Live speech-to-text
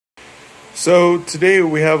So today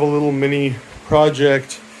we have a little mini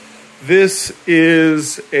project. This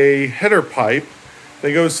is a header pipe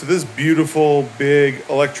that goes to this beautiful big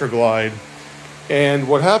Electra glide. And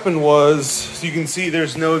what happened was, so you can see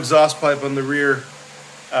there's no exhaust pipe on the rear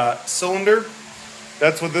cylinder.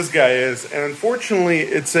 That's what this guy is. And unfortunately,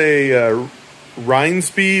 it's a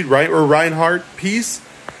Reinhardt piece,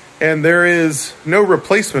 and there is no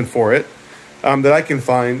replacement for it that I can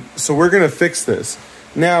find. So we're gonna fix this.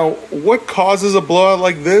 Now, what causes a blowout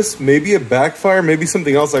like this? Maybe a backfire, maybe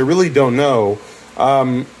something else. I really don't know.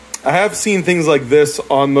 I have seen things like this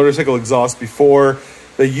on motorcycle exhaust before.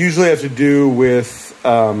 They usually have to do with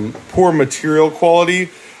poor material quality.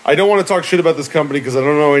 I don't want to talk shit about this company because I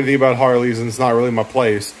don't know anything about Harleys and it's not really my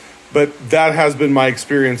place. But that has been my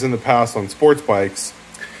experience in the past on sports bikes.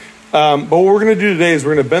 But what we're going to do today is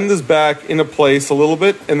we're going to bend this back into place a little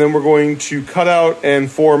bit, and then we're going to cut out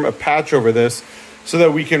and form a patch over this so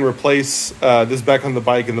that we can replace this back on the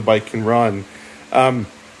bike and the bike can run.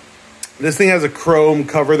 This thing has a chrome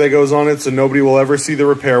cover that goes on it, so nobody will ever see the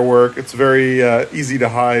repair work. It's very easy to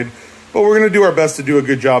hide, but we're going to do our best to do a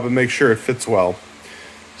good job and make sure it fits well.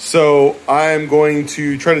 So I'm going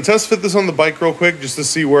to try to test fit this on the bike real quick just to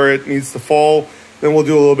see where it needs to fall. Then we'll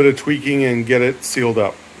do a little bit of tweaking and get it sealed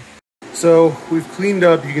up. So we've cleaned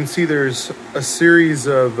up. You can see there's a series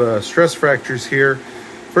of stress fractures here.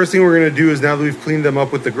 First thing we're going to do is, now that we've cleaned them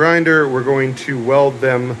up with the grinder, we're going to weld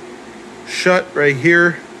them shut right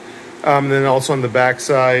here, and then also on the back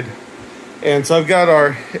side. And so I've got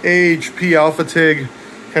our AHP Alpha TIG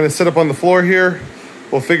kind of set up on the floor here.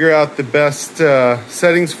 We'll figure out the best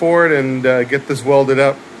settings for it and get this welded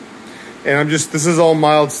up. And this is all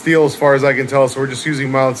mild steel as far as I can tell, so we're just using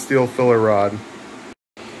mild steel filler rod.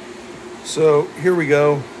 So here we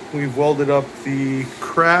go. We've welded up the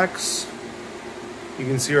cracks. You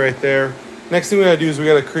can see right there. Next thing we gotta do is we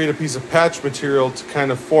gotta create a piece of patch material to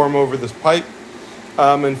kind of form over this pipe.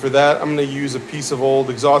 And for that, I'm gonna use a piece of old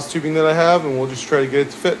exhaust tubing that I have, and we'll just try to get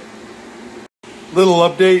it to fit. Little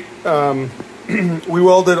update, we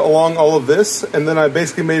welded along all of this, and then I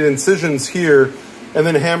basically made incisions here and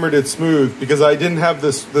then hammered it smooth because I didn't have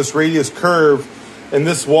this radius curve, and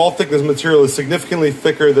this wall thickness material is significantly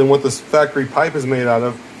thicker than what this factory pipe is made out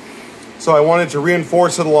of. So I wanted to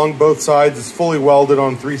reinforce it along both sides. It's fully welded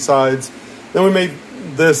on 3 sides. Then we made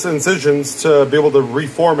this incisions to be able to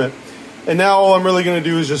reform it. And now all I'm really gonna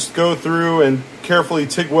do is just go through and carefully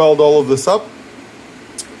TIG weld all of this up.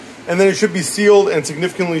 And then it should be sealed and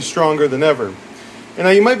significantly stronger than ever. And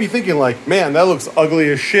now you might be thinking like, man, that looks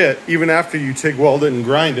ugly as shit even after you TIG weld it and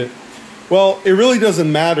grind it. Well, it really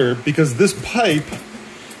doesn't matter because this pipe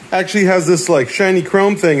actually has this like shiny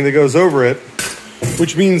chrome thing that goes over it,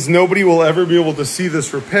 which means nobody will ever be able to see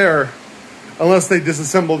this repair unless they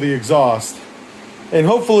disassemble the exhaust. And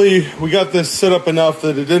hopefully we got this set up enough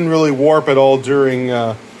that it didn't really warp at all during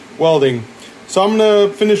welding. So I'm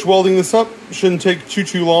gonna finish welding this up. It shouldn't take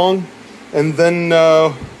too long, and then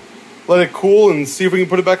let it cool and see if we can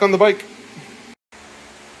put it back on the bike.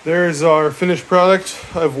 There's our finished product.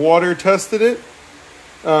 I've water tested it,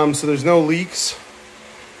 so there's no leaks.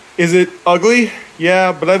 Is it ugly?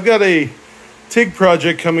 Yeah, but I've got a TIG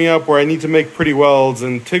project coming up where I need to make pretty welds,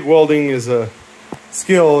 and TIG welding is a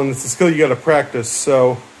skill, and it's a skill you got to practice.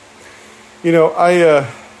 So, you know, I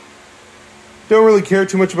don't really care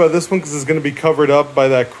too much about this one because it's going to be covered up by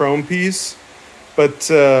that chrome piece. But,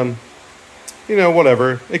 you know,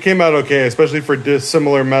 whatever. It came out okay, especially for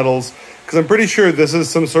dissimilar metals, because I'm pretty sure this is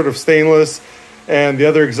some sort of stainless, and the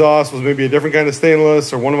other exhaust was maybe a different kind of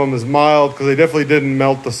stainless, or one of them is mild, because they definitely didn't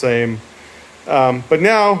melt the same. But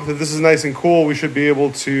now that this is nice and cool, we should be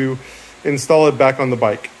able to install it back on the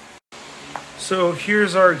bike. So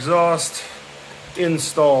here's our exhaust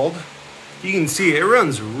installed. You can see it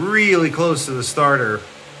runs really close to the starter,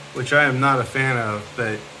 which I am not a fan of,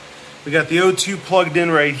 but we got the O2 plugged in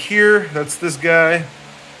right here. That's this guy.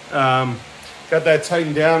 Got that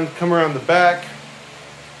tightened down, come around the back.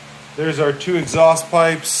 There's our 2 exhaust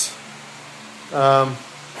pipes. I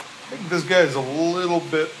think this guy is a little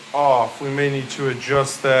bit off. We may need to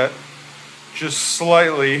adjust that just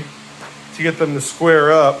slightly to get them to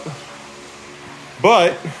square up.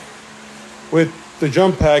 But with the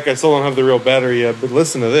jump pack, I still don't have the real battery yet, but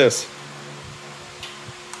listen to this.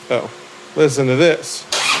 Oh, listen to this.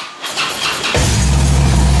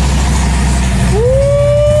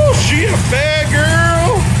 Woo, she a bad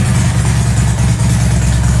girl.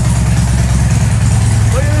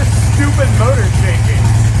 Look at this stupid motor shaking.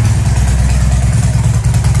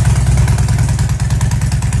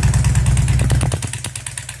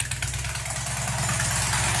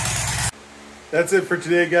 That That's it for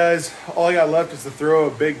today, guys. All I got left is to throw a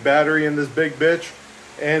big battery in this big bitch,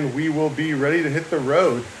 and we will be ready to hit the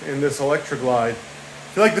road in this Electra Glide.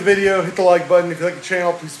 If you like the video, hit the like button. If you like the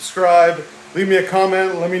channel, please subscribe. Leave me a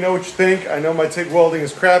comment. Let me know what you think. I know my TIG welding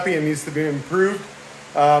is crappy and needs to be improved,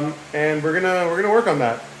 and we're gonna work on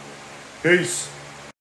that. Peace.